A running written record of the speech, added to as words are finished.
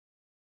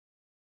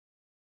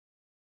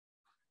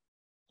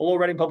Hello,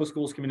 Reading Public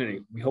Schools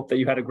community. We hope that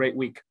you had a great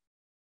week.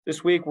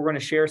 This week, we're going to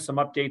share some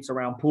updates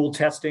around pool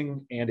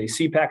testing and a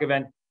CPAC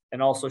event,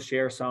 and also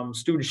share some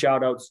student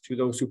shout outs to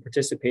those who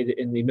participated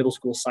in the Middle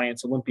School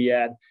Science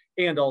Olympiad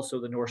and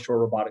also the North Shore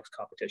Robotics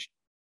Competition.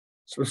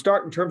 So to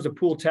start, in terms of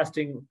pool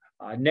testing,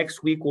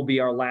 next week will be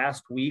our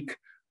last week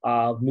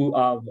of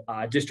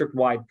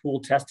district-wide pool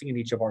testing in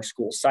each of our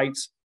school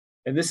sites.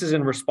 And this is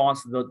in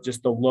response to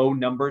just the low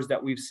numbers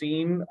that we've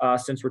seen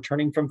since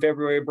returning from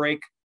February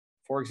break.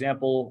 For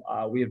example,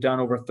 we have done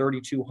over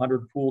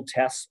 3,200 pool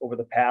tests over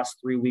the past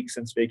 3 weeks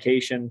since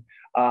vacation,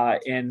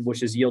 and which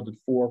has yielded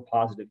 4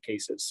 positive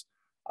cases.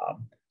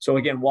 So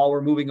again, while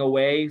we're moving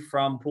away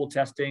from pool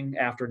testing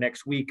after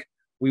next week,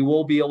 we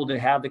will be able to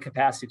have the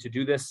capacity to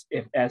do this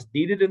if as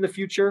needed in the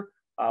future,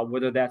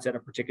 whether that's at a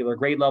particular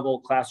grade level,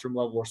 classroom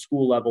level, or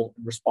school level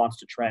in response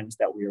to trends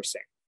that we are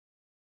seeing.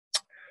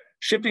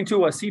 Shifting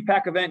to a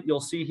CPAC event,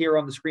 you'll see here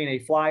on the screen a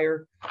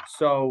flyer.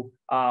 So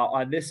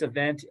on this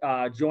event,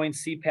 join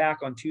CPAC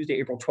on Tuesday,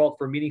 April 12th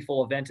for a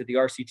meaningful event at the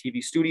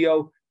RCTV studio.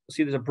 You'll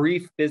see there's a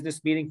brief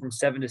business meeting from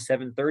 7 to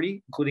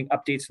 7:30, including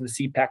updates from the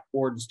CPAC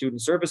board and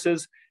student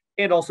services,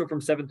 and also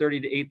from 7:30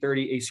 to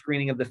 8:30, a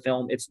screening of the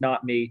film, It's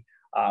Not Me.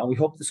 We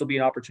hope this will be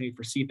an opportunity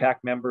for CPAC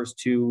members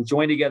to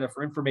join together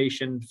for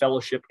information,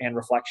 fellowship, and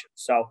reflection.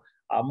 So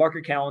mark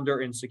your calendar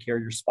and secure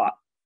your spot.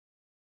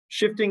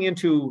 Shifting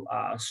into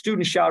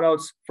student shout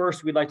outs,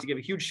 first, we'd like to give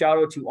a huge shout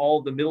out to all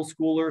of the middle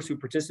schoolers who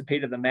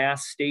participated in the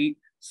Mass State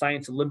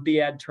Science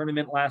Olympiad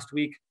tournament last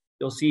week.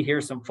 You'll see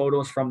here some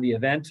photos from the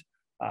event.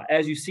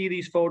 As you see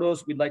these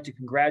photos, we'd like to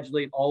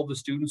congratulate all of the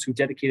students who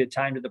dedicated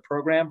time to the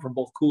program from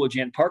both Coolidge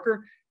and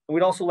Parker. And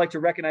we'd also like to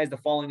recognize the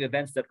following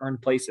events that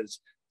earned places.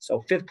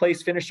 So 5th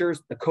place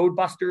finishers, the Code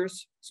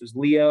Busters. This is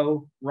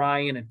Leo,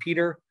 Ryan, and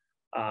Peter.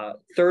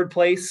 3rd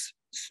place,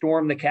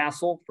 Storm the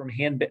Castle from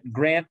Hanbit and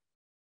Grant.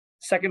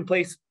 2nd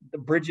place, the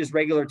Bridges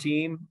regular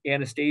team,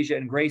 Anastasia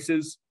and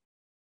Graces.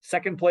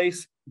 2nd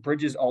place,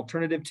 Bridges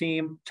alternative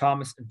team,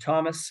 Thomas and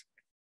Thomas.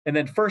 And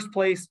then 1st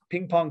place,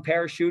 Ping Pong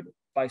Parachute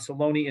by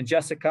Saloni and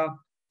Jessica.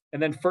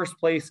 And then 1st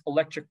place,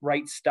 Electric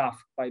Right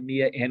Stuff by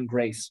Mia and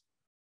Grace.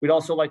 We'd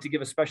also like to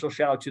give a special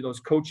shout out to those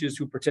coaches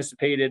who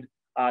participated.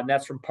 And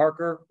that's from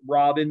Parker,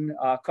 Robin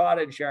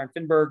Cotta and Sharon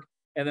Finberg.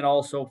 And then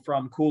also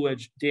from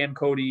Coolidge, Dan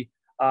Cody,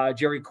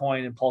 Jerry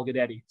Coyne, and Paul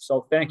Gadetti.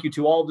 So thank you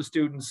to all the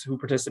students who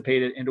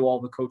participated and to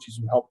all the coaches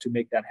who helped to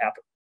make that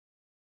happen.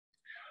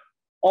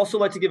 Also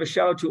like to give a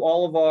shout out to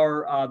all of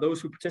our those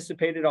who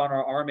participated on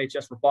our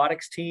RMHS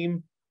robotics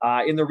team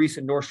in the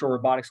recent North Shore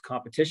Robotics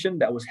Competition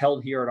that was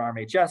held here at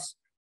RMHS.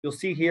 You'll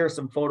see here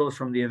some photos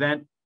from the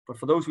event. But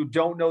for those who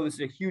don't know, this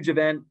is a huge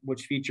event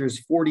which features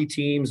 40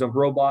 teams of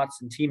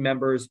robots and team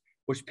members,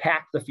 which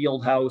packed the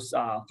field house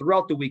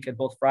throughout the weekend,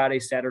 both Friday,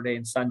 Saturday,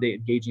 and Sunday,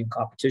 engaging in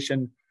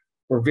competition.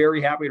 We're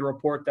very happy to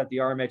report that the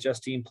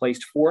RMHS team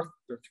placed 4th.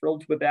 They're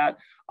thrilled with that.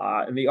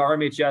 And the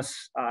RMHS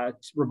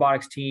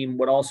robotics team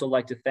would also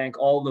like to thank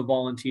all the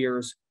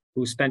volunteers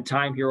who spent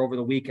time here over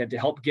the weekend to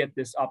help get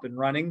this up and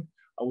running,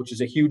 which is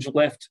a huge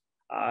lift,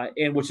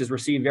 and which has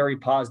received very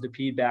positive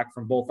feedback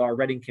from both our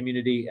Reading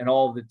community and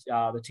all of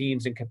the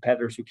teams and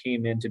competitors who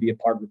came in to be a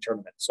part of the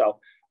tournament. So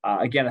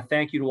again, a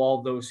thank you to all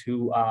of those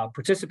who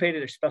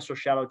participated. A special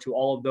shout out to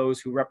all of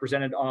those who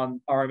represented on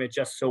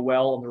RMHS so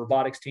well on the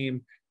robotics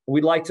team.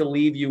 We'd like to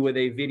leave you with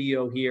a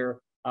video here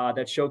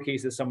that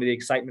showcases some of the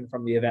excitement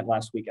from the event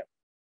last weekend.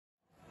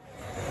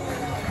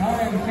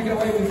 Time to take it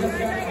away. We've just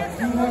got a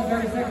few more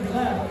 30 seconds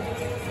left.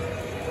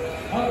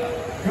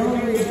 Up,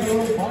 going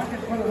to pocket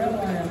for the Red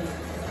Lions.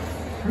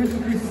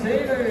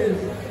 Crusaders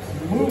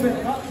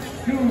moving up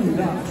to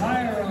the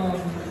higher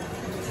rung.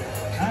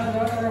 As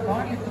our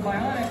Rockets to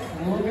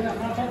Bionic, we're going to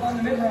hop up on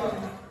the mid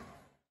rung.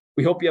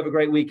 We hope you have a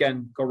great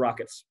weekend. Go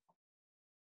Rockets.